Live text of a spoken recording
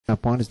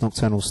Up 1 is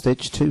Nocturnal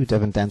Stitch, 2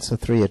 Devon Dancer,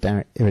 3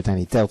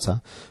 ERIDANI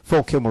Delta,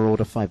 4 Kilmore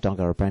Order, 5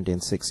 DUNGARA Brandy,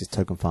 and 6 is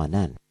TOKENFIRE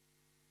NAN.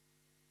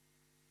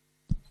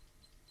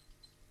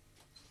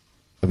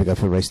 Here we go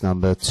for race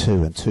number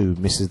 2, and 2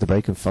 misses the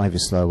break, and 5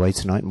 is slow away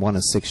tonight, and 1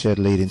 and 6 shared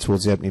lead in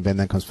towards the opening bend.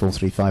 Then comes 4,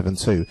 3, 5 and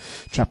 2.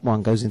 Trap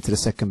 1 goes into the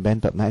second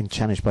bend, but man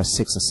challenged by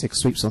 6, and 6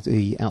 sweeps onto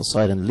the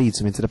outside and leads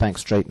him into the bank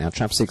straight now.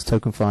 Trap 6,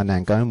 TOKENFIRE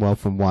NAN going well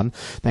from 1.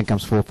 Then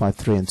comes 4, 5,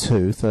 3 and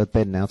 2. Third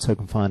bend now,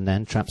 TOKENFIRE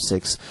NAN. Trap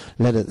 6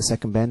 led at the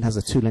second bend, has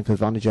a 2-length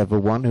advantage over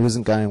 1 who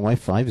isn't going away.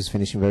 5 is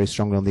finishing very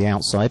strongly on the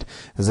outside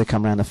as they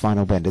come around the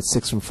final bend. It's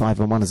 6 from 5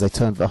 and 1 as they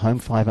turn for home.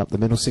 5 up the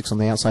middle, 6 on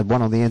the outside,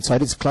 1 on the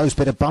inside. It's close,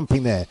 bit of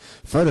bumping there.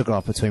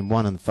 Photograph between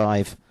 1 and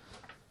 5.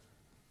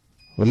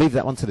 We'll leave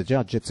that one to the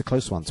judge. It's a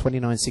close one,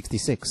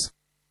 29.66.